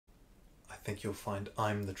think you'll find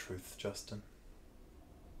I'm the truth, Justin.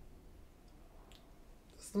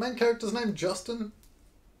 Is the main character's name Justin?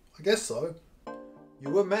 I guess so. You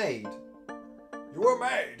were made. You were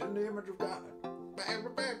made in the image of God.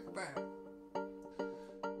 Bam, bam, bam.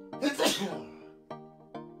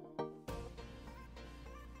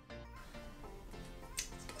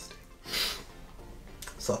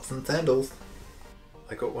 Socks and sandals.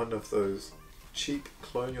 I got one of those cheap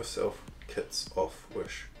clone yourself kits off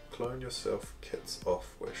Wish. Clone yourself kits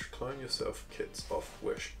off Wish. Clone yourself kits off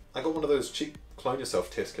Wish. I got one of those cheap clone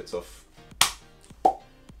yourself test kits off.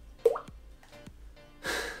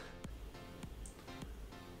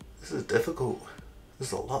 This is difficult. This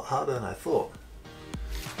is a lot harder than I thought.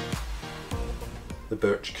 The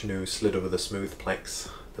birch canoe slid over the smooth planks.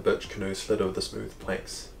 The birch canoe slid over the smooth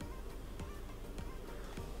planks.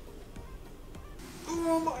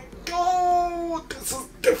 Oh my god, this is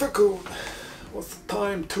difficult. What's the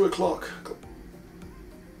time? 2 o'clock. Got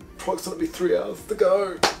approximately 3 hours to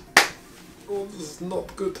go. Oh, this is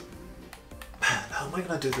not good. Man, how am I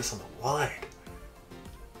gonna do this on the wide?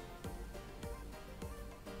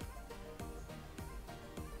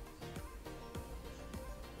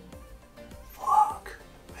 Fuck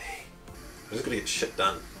me. I'm just gonna get shit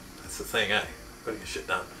done. That's the thing, eh? I've gotta get shit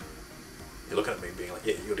done. You're looking at me being like,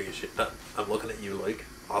 yeah, you gotta get shit done. I'm looking at you like,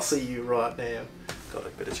 I'll see you right now. God, I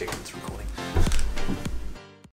better check if it's recording.